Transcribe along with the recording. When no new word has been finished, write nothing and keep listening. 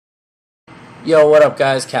Yo, what up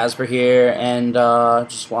guys, Castper here, and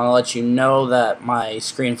just want to let you know that my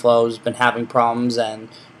ScreenFlow has been having problems, and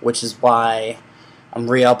which is why I'm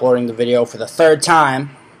re-uploading the video for the third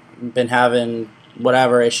time. Been having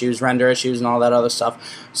whatever issues, render issues, and all that other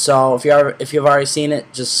stuff. So if you've already seen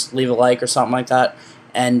it, just leave a like or something like that.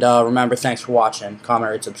 And remember, thanks for watching.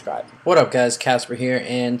 Comment, rate, subscribe. What up guys, Castper here,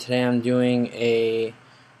 and today I'm doing a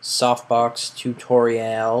Softbox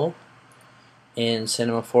tutorial in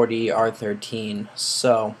Cinema 4D R13.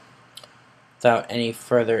 So, without any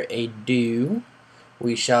further ado,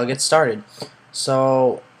 we shall get started.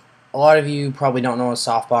 So, a lot of you probably don't know what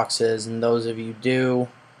Softbox is, and those of you do,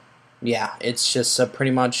 yeah, it's just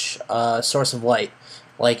pretty much a source of light.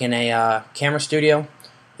 Like in a camera studio,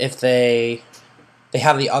 if they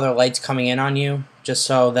have the other lights coming in on you, just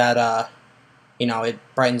so that you know, it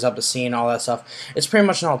brightens up the scene, all that stuff. It's pretty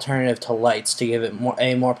much an alternative to lights to give it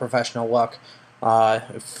a more professional look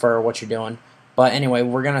for what you're doing. But anyway,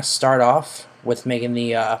 we're going to start off with making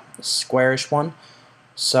the squarish one.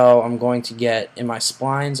 So I'm going to get, in my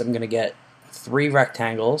splines, I'm going to get 3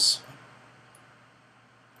 rectangles.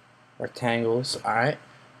 Alright.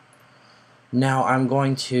 Now I'm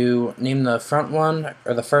going to name the front one,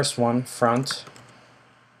 or the first one, front.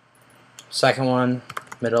 Second one,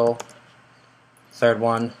 middle. Third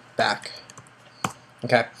one, back.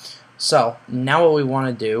 Okay, so now what we want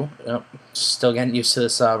to do, still getting used to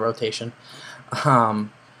this rotation,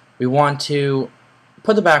 we want to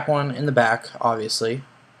put the back one in the back, obviously,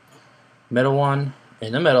 middle one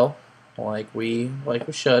in the middle, like we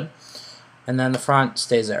should, and then the front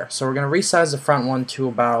stays there. So we're going to resize the front one to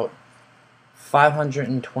about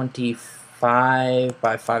 525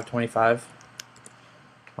 by 525.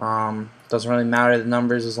 Doesn't really matter the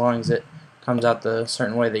numbers as long as it comes out the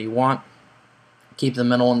certain way that you want. Keep the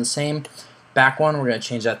middle one the same. Back one, we're going to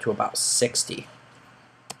change that to about 60.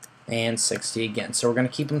 And 60 again. So we're going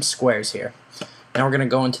to keep them squares here. Now we're going to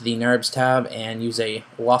go into the NURBS tab and use a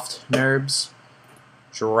luft NURBS.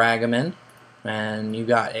 Drag them in. And you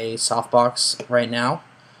got a softbox right now.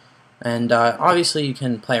 And obviously you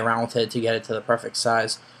can play around with it to get it to the perfect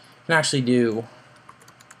size. You can actually do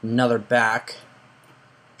another back.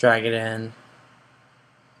 Drag it in.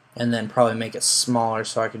 And then probably make it smaller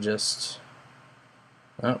so I could just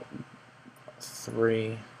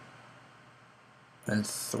 3 and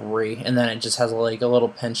 3, and then it just has like a little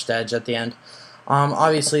pinched edge at the end.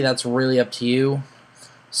 Obviously that's really up to you.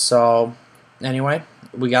 So anyway,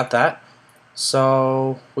 we got that.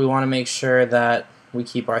 So we want to make sure that we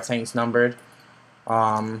keep our things numbered.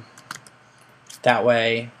 That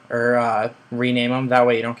way, or rename them. That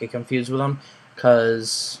way you don't get confused with them,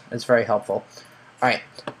 because it's very helpful. Alright,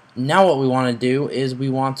 now what we want to do is we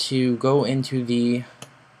want to go into the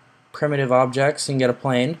primitive objects and get a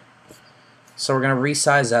plane. So we're going to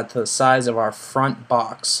resize that to the size of our front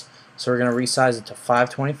box. So we're going to resize it to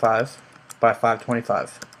 525 by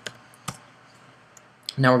 525.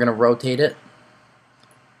 Now we're going to rotate it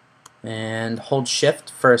and hold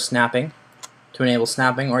shift for snapping to enable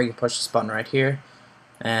snapping, or you can push this button right here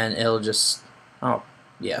and it'll just, oh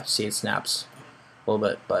yeah, see, it snaps a little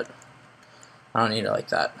bit, but I don't need it like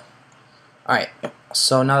that. Alright,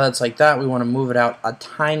 so now that's like that, we want to move it out a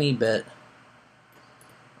tiny bit.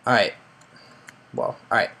 Alright,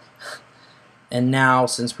 and now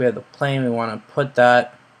since we have the plane, we want to put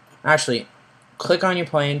that, actually, click on your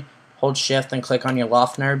plane, hold shift, and click on your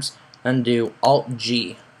loft NURBS, and do Alt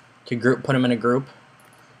G to put them in a group.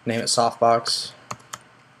 Name it Softbox.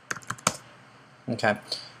 Okay,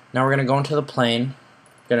 now we're going to go into the plane,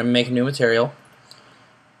 going to make a new material.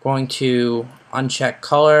 Going to uncheck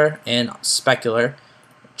color and specular,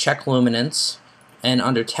 check luminance, and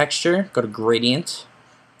under texture go to gradient,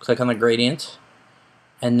 click on the gradient,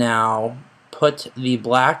 and now put the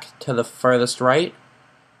black to the furthest right,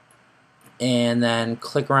 and then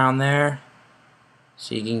click around there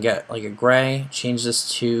so you can get like a gray. Change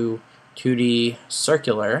this to 2D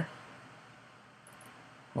circular.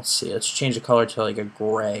 Let's see, let's change the color to like a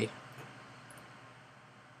gray.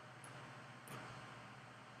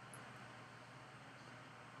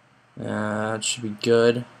 It should be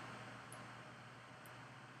good.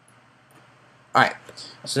 Alright,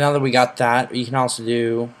 so now that we got that, you can also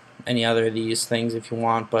do any other of these things if you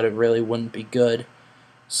want, but it really wouldn't be good.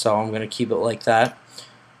 So I'm going to keep it like that.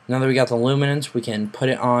 Now that we got the luminance, we can put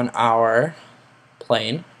it on our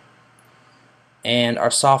plane. And our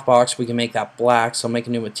softbox, we can make that black, so make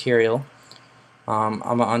a new material. I'm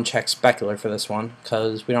going to uncheck specular for this one,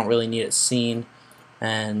 because we don't really need it seen,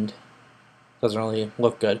 and it doesn't really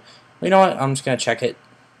look good. You know what? I'm just going to check it.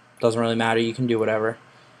 Doesn't really matter. You can do whatever.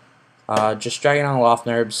 Just drag it on the loft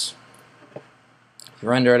NURBS. If you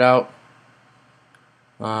render it out,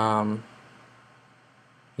 Yeah,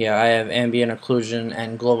 I have ambient occlusion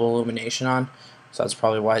and global illumination on, so that's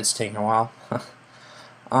probably why it's taking a while.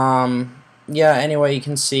 Yeah, anyway, you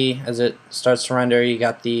can see as it starts to render, you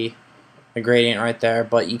got the gradient right there,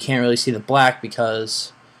 but you can't really see the black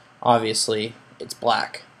because obviously it's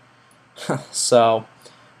black. So,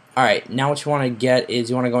 alright, now what you want to get is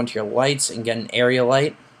you want to go into your lights and get an area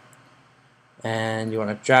light, and you want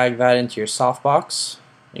to drag that into your softbox,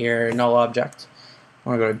 your null object. You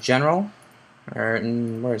want to go to general, or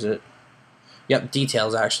where is it? Yep,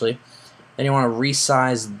 details actually. Then you want to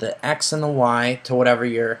resize the X and the Y to whatever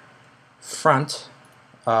your front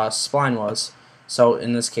spline was. So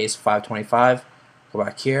in this case 525. Go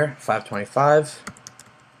back here, 525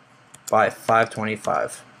 by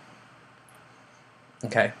 525.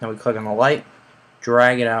 Okay, now we click on the light,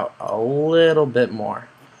 drag it out a little bit more.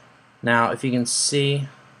 Now if you can see,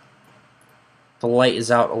 the light is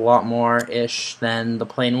out a lot more-ish than the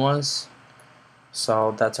plane was,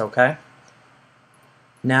 so that's okay.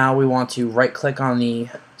 Now we want to right click on the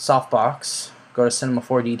softbox, go to Cinema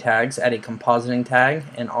 4D tags, add a compositing tag,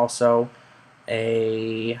 and also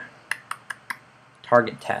a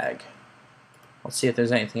target tag. Let's see if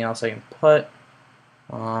there's anything else I can put.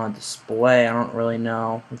 Display, I don't really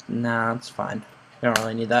know. Nah, it's fine. You don't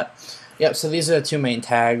really need that. Yep, so these are the two main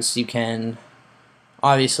tags. You can,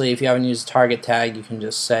 obviously, if you haven't used a target tag, you can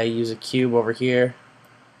just say use a cube over here,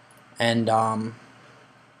 and go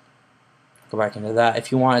back into that.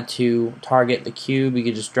 If you wanted to target the cube, you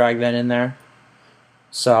could just drag that in there.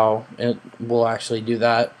 So it will actually do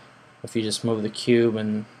that if you just move the cube,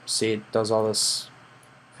 and see it does all this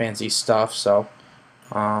fancy stuff. So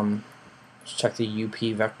let's check the UP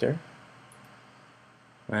vector,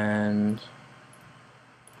 and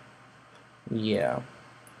yeah.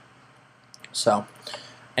 So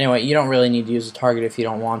anyway, you don't really need to use a target if you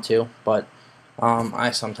don't want to, but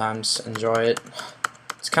I sometimes enjoy it.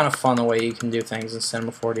 It's kind of fun the way you can do things in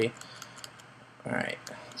Cinema 4D. Alright,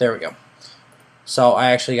 there we go. So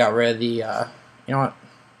I actually got rid of the, you know what,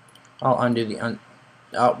 I'll undo the,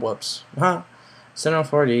 oh, whoops. Cinema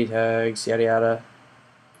 4D tags, yada yada.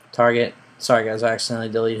 Target. Sorry guys, I accidentally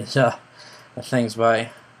deleted the things by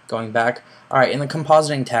going back. Alright, in the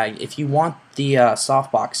compositing tag, if you want the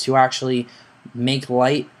softbox to actually make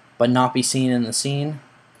light but not be seen in the scene,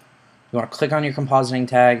 you want to click on your compositing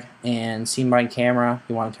tag, and scene by camera,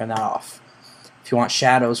 you want to turn that off. If you want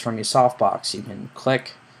shadows from your softbox, you can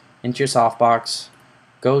click into your softbox,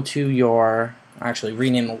 go to your, actually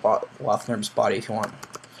rename the Lothner's body if you want.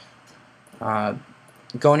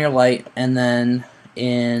 Go in your light, and then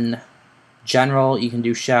in general you can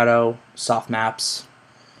do shadow, soft maps,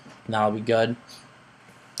 and that'll be good.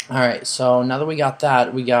 Alright, so now that we got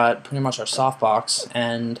that, we got pretty much our softbox,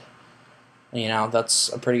 and you know, that's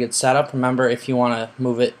a pretty good setup. Remember, if you want to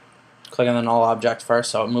move it, click on the null object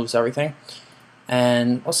first so it moves everything.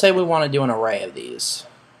 And let's say we want to do an array of these.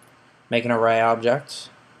 Make an array object,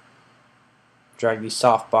 drag the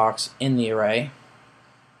softbox in the array.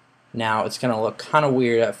 Now it's going to look kind of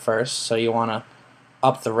weird at first, so you want to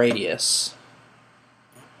up the radius.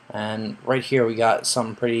 And right here we got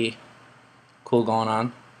something pretty cool going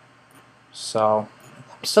on. So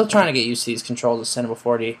I'm still trying to get used to these controls of Cinema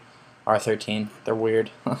 4D R13. They're weird.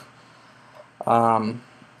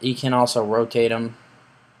 You can also rotate them.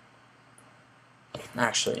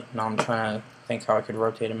 Actually, no, I'm trying to think how I could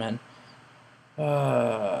rotate them in.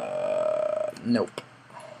 Nope.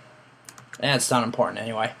 And it's not important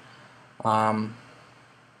anyway. Yeah,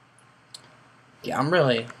 I'm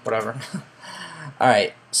really whatever.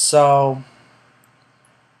 Alright, so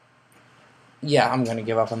yeah, I'm gonna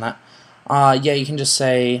give up on that. Yeah, you can just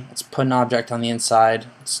say, let's put an object on the inside.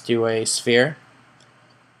 Let's do a sphere.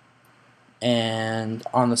 And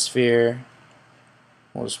on the sphere,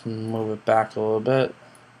 we'll just move it back a little bit.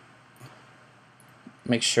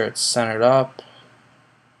 Make sure it's centered up.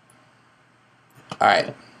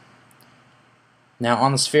 Alright. Now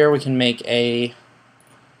on the sphere we can make a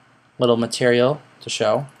little material to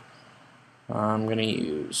show. I'm going to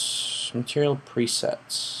use material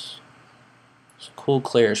presets. It's a cool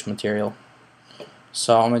clearish material.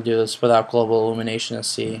 So I'm going to do this without global illumination to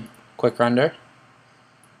see quick render.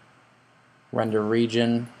 Render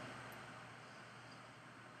region.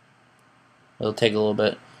 It'll take a little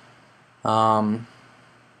bit.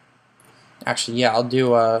 Actually, yeah, I'll do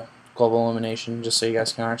global illumination just so you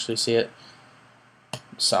guys can actually see it.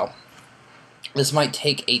 So this might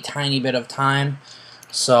take a tiny bit of time,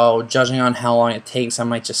 so judging on how long it takes, I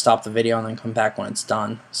might just stop the video and then come back when it's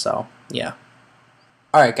done. So yeah.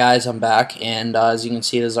 Alright guys, I'm back, and as you can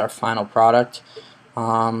see, this is our final product.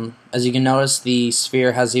 As you can notice, the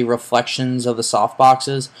sphere has the reflections of the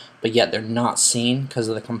softboxes, but yet they're not seen because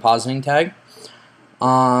of the compositing tag.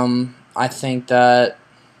 I think that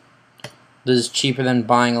this is cheaper than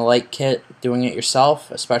buying a light kit, doing it yourself,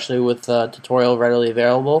 especially with a tutorial readily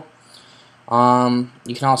available.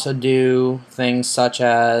 You can also do things such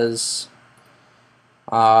as,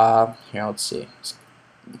 here, let's see.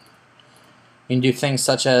 You can do things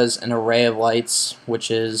such as an array of lights, which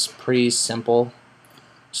is pretty simple.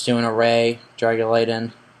 Just do an array, drag a light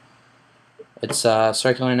in. It's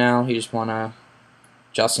circular now. You just want to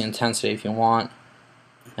adjust the intensity if you want,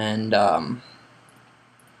 and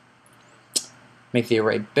make the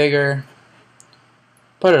array bigger,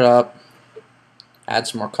 put it up, add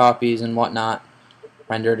some more copies and whatnot,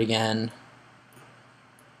 render it again,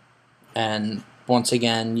 and once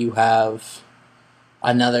again you have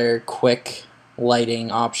another quick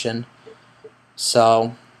lighting option.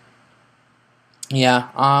 So yeah,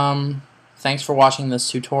 thanks for watching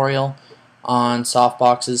this tutorial on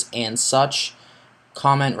softboxes and such.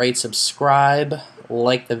 Comment, rate, subscribe,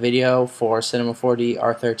 like the video for Cinema 4D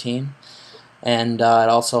R13, and it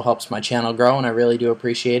also helps my channel grow, and I really do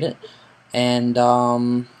appreciate it. And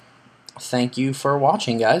thank you for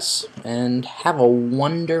watching, guys, and have a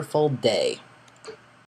wonderful day.